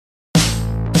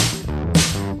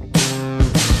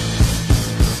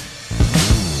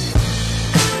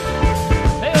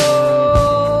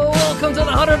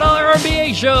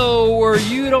MBA Show, where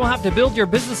you don't have to build your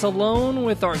business alone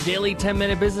with our daily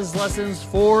 10-minute business lessons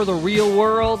for the real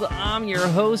world. I'm your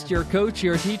host, your coach,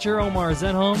 your teacher, Omar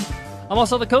Zenhom. I'm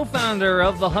also the co-founder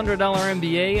of the $100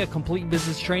 MBA, a complete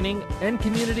business training and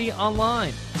community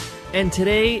online. And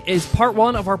today is part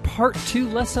 1 of our part 2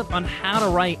 lesson on how to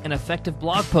write an effective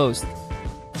blog post.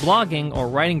 Blogging or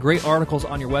writing great articles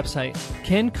on your website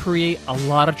can create a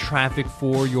lot of traffic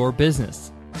for your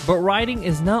business. But writing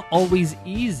is not always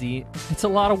easy. It's a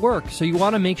lot of work, so you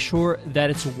want to make sure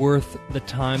that it's worth the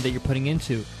time that you're putting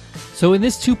into. So in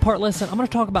this 2-part lesson, I'm going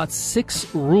to talk about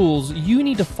 6 rules you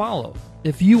need to follow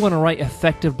if you want to write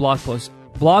effective blog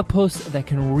posts that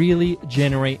can really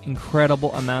generate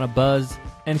incredible amount of buzz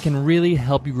and can really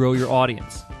help you grow your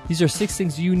audience. These are 6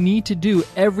 things you need to do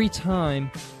every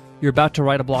time you're about to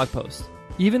write a blog post.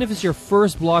 Even if it's your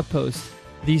first blog post,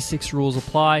 these 6 rules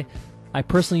apply. I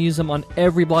personally use them on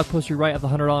every blog post we write at the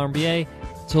 $100 MBA.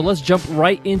 So let's jump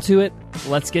right into it.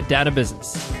 Let's get down to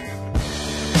business.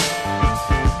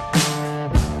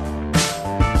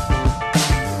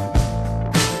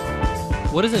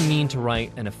 What does it mean to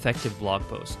write an effective blog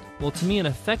post? Well, to me, an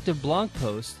effective blog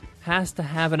post has to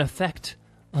have an effect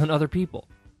on other people.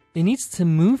 It needs to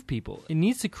move people. It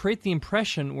needs to create the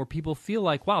impression where people feel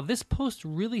like, wow, this post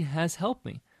really has helped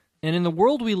me. And in the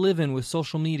world we live in with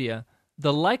social media,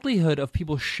 the likelihood of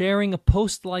people sharing a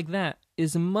post like that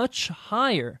is much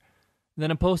higher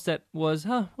than a post that was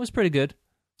pretty good.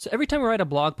 So every time you write a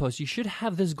blog post, you should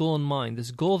have this goal in mind, this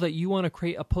goal that you want to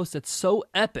create a post that's so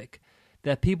epic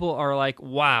that people are like,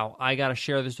 wow, I got to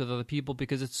share this with other people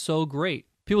because it's so great.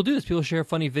 People do this. People share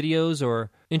funny videos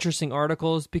or interesting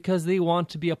articles because they want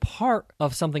to be a part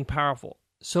of something powerful.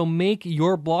 So make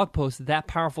your blog post that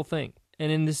powerful thing.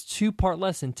 And in this 2-part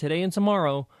lesson, today and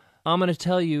tomorrow, I'm going to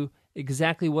tell you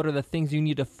exactly what are the things you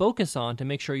need to focus on to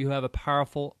make sure you have a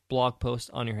powerful blog post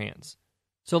on your hands.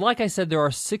 So like I said, there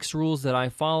are 6 rules that I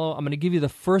follow. I'm going to give you the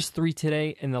first 3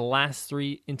 today and the last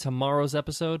 3 in tomorrow's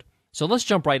episode. So let's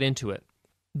jump right into it.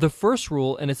 The first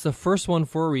rule, and it's the first one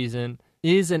for a reason,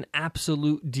 is an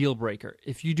absolute deal breaker.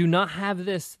 If you do not have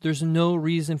this, there's no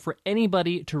reason for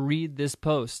anybody to read this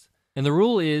post. And the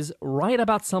rule is write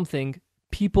about something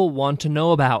people want to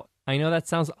know about. I know that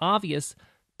sounds obvious,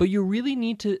 but you really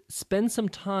need to spend some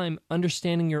time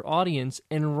understanding your audience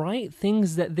and write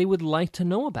things that they would like to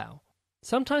know about.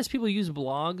 Sometimes people use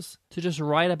blogs to just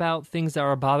write about things that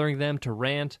are bothering them, to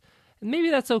rant, and maybe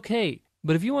that's okay.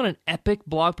 But if you want an epic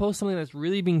blog post, something that's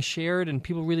really being shared and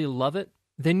people really love it,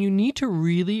 then you need to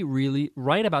really, really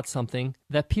write about something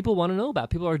that people want to know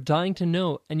about. People are dying to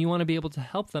know, and you want to be able to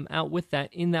help them out with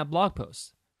that in that blog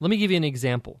post. Let me give you an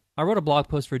example. I wrote a blog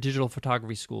post for a digital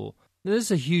photography school. This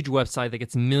is a huge website that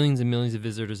gets millions and millions of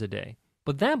visitors a day.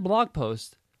 But that blog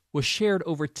post was shared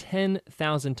over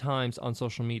 10,000 times on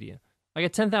social media. I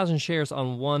got 10,000 shares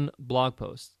on one blog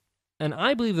post. And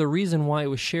I believe the reason why it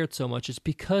was shared so much is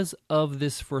because of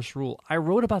this first rule. I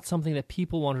wrote about something that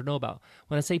people want to know about.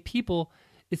 When I say people,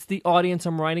 it's the audience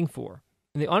I'm writing for.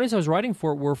 And the audience I was writing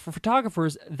for were for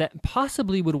photographers that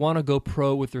possibly would want to go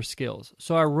pro with their skills.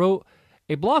 So I wrote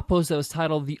a blog post that was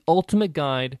titled The Ultimate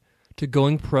Guide to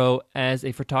Going Pro as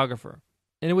a Photographer.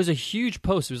 And it was a huge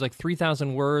post. It was like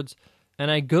 3,000 words. And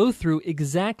I go through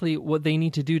exactly what they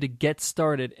need to do to get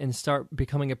started and start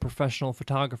becoming a professional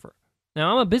photographer.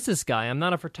 Now, I'm a business guy. I'm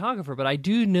not a photographer, but I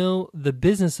do know the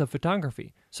business of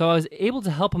photography. So I was able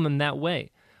to help them in that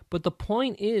way. But the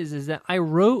point is that I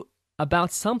wrote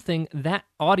about something that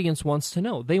audience wants to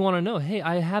know. They want to know, hey,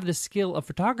 I have this skill of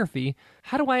photography.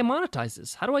 How do I monetize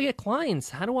this? How do I get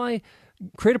clients? How do I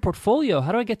create a portfolio?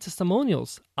 How do I get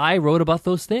testimonials? I wrote about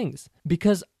those things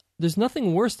because there's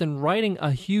nothing worse than writing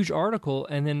a huge article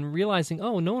and then realizing,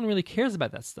 oh, no one really cares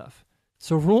about that stuff.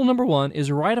 So rule number 1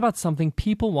 is write about something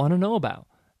people want to know about.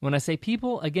 When I say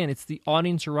people, again, it's the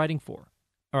audience you're writing for.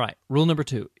 All right, rule number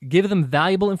 2, give them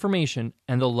valuable information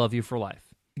and they'll love you for life.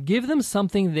 Give them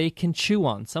something they can chew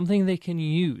on, something they can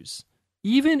use.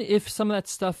 Even if some of that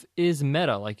stuff is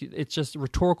meta, like it's just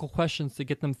rhetorical questions to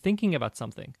get them thinking about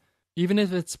something. Even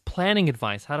if it's planning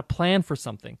advice, how to plan for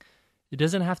something. It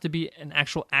doesn't have to be an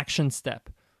actual action step,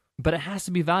 but it has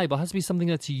to be valuable. It has to be something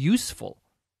that's useful.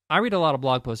 I read a lot of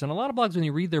blog posts, and a lot of blogs, when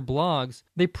you read their blogs,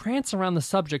 they prance around the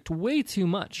subject way too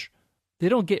much. They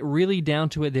don't get really down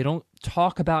to it. They don't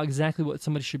talk about exactly what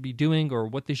somebody should be doing or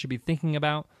what they should be thinking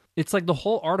about. It's like the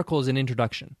whole article is an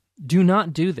introduction. Do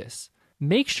not do this.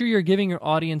 Make sure you're giving your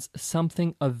audience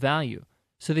something of value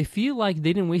so they feel like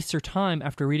they didn't waste their time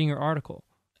after reading your article.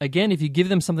 Again, if you give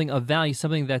them something of value,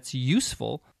 something that's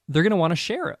useful, they're going to want to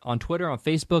share it on Twitter, on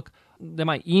Facebook. They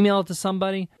might email it to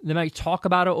somebody. They might talk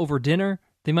about it over dinner.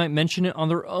 They might mention it on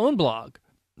their own blog.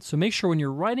 So make sure when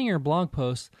you're writing your blog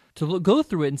post to go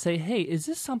through it and say, hey, is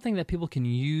this something that people can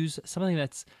use, something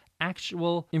that's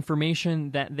actual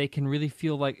information that they can really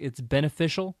feel like it's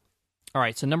beneficial? All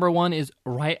right, so number one is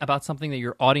write about something that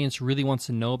your audience really wants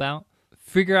to know about.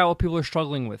 Figure out what people are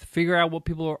struggling with. Figure out what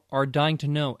people are dying to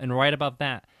know and write about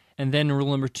that. And then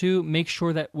rule number two, make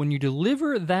sure that when you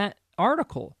deliver that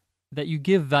article, that you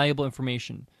give valuable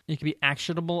information. It could be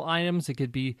actionable items. It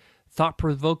could be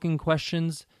thought-provoking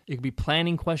questions. It could be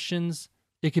planning questions.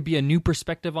 It could be a new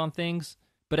perspective on things,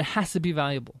 but it has to be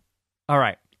valuable. All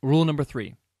right, rule number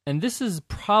three. And this is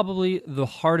probably the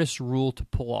hardest rule to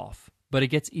pull off, but it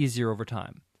gets easier over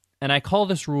time. And I call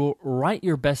this rule, write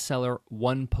your bestseller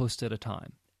one post at a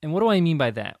time. And what do I mean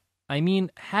by that? I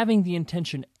mean having the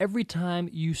intention every time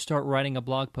you start writing a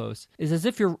blog post is as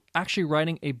if you're actually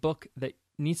writing a book that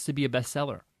needs to be a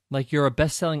bestseller. Like you're a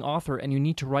best-selling author and you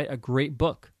need to write a great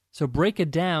book. So break it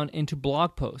down into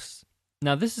blog posts.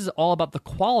 Now, this is all about the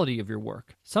quality of your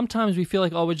work. Sometimes we feel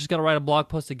like, oh, we just got to write a blog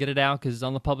post to get it out because it's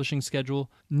on the publishing schedule.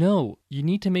 No, you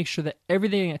need to make sure that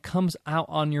everything that comes out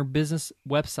on your business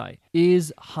website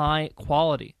is high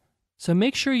quality. So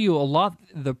make sure you allot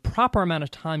the proper amount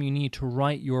of time you need to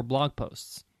write your blog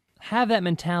posts. Have that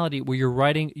mentality where you're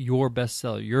writing your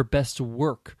bestseller, your best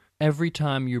work, every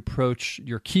time you approach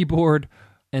your keyboard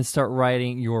and start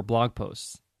writing your blog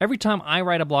posts. Every time I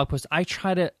write a blog post, I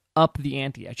try to up the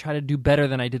ante. I try to do better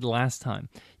than I did last time.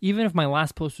 Even if my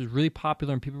last post was really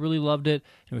popular and people really loved it,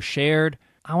 and it was shared,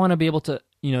 I want to be able to,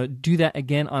 do that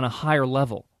again on a higher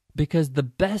level. Because the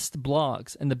best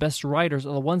blogs and the best writers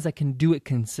are the ones that can do it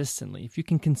consistently. If you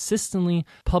can consistently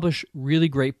publish really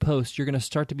great posts, you're going to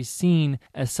start to be seen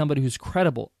as somebody who's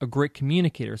credible, a great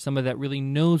communicator, somebody that really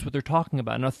knows what they're talking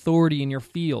about, an authority in your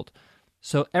field.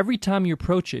 So every time you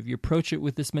approach it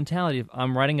with this mentality of,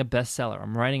 I'm writing a bestseller,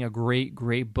 I'm writing a great,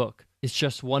 great book. It's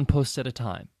just one post at a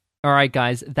time. All right,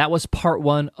 guys, that was part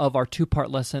one of our two-part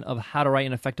lesson of how to write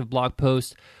an effective blog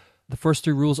post. The first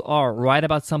three rules are, write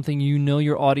about something you know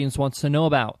your audience wants to know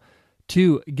about.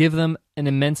 2, give them an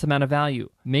immense amount of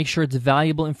value. Make sure it's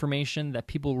valuable information that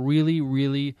people really,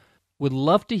 really would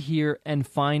love to hear and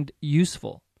find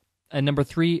useful. And number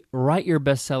 3, write your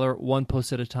bestseller one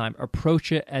post at a time.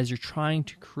 Approach it as you're trying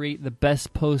to create the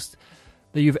best post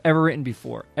that you've ever written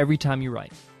before every time you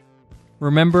write.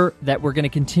 Remember that we're going to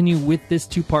continue with this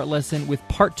two-part lesson with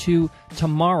part 2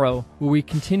 tomorrow, where we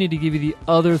continue to give you the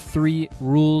other 3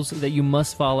 rules that you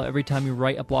must follow every time you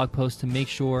write a blog post to make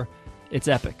sure it's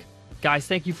epic. Guys,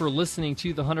 thank you for listening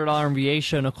to the $100 MBA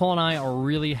Show. Nicole and I are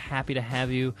really happy to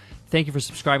have you. Thank you for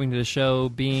subscribing to the show,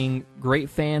 being great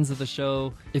fans of the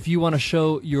show. If you want to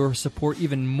show your support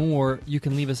even more, you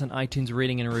can leave us an iTunes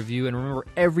rating and a review. And remember,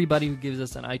 everybody who gives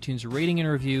us an iTunes rating and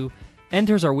review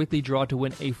enters our weekly draw to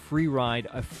win a free ride,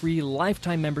 a free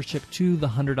lifetime membership to the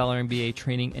 $100 MBA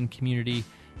Training and Community.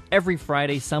 Every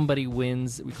Friday, somebody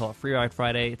wins. We call it Free Ride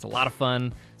Friday. It's a lot of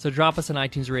fun. So drop us an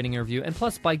iTunes rating and review. And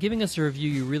plus, by giving us a review,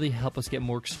 you really help us get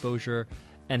more exposure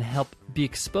and help be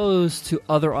exposed to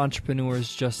other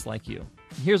entrepreneurs just like you.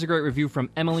 Here's a great review from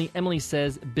Emily. Emily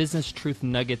says, Business Truth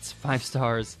Nuggets, 5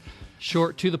 stars.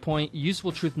 Short, to the point,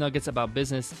 useful truth nuggets about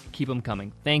business. Keep them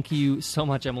coming. Thank you so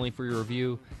much, Emily, for your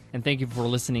review. And thank you for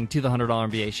listening to the $100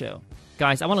 MBA Show.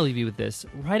 Guys, I want to leave you with this.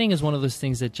 Writing is one of those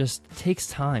things that just takes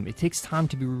time. It takes time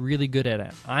to be really good at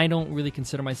it. I don't really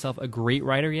consider myself a great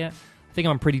writer yet. I think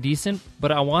I'm pretty decent,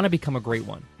 but I want to become a great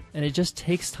one. And it just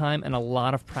takes time and a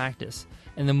lot of practice.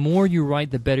 And the more you write,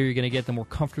 the better you're going to get, the more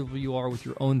comfortable you are with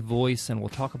your own voice. And we'll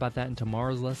talk about that in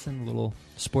tomorrow's lesson. A little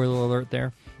spoiler alert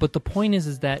there. But the point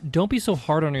is that don't be so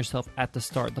hard on yourself at the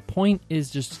start. The point is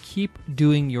just keep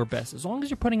doing your best. As long as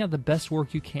you're putting out the best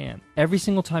work you can, every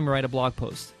single time you write a blog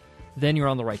post, then you're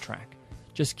on the right track.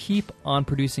 Just keep on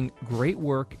producing great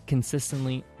work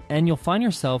consistently, and you'll find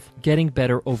yourself getting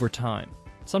better over time.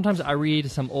 Sometimes I read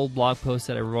some old blog posts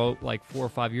that I wrote like 4 or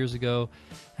 5 years ago,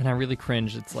 and I really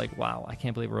cringe. It's like, wow, I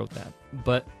can't believe I wrote that.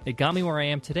 But it got me where I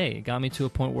am today. It got me to a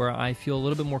point where I feel a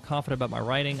little bit more confident about my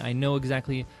writing. I know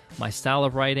exactly my style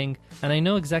of writing, and I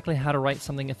know exactly how to write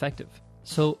something effective.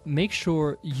 So make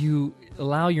sure you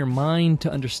allow your mind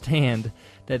to understand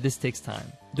that this takes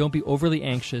time. Don't be overly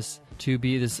anxious to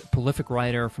be this prolific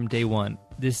writer from day one.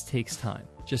 This takes time.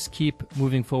 Just keep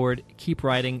moving forward, keep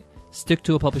writing, stick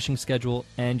to a publishing schedule,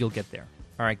 and you'll get there.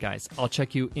 All right, guys, I'll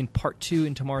check you in part 2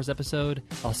 in tomorrow's episode.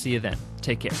 I'll see you then.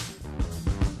 Take care.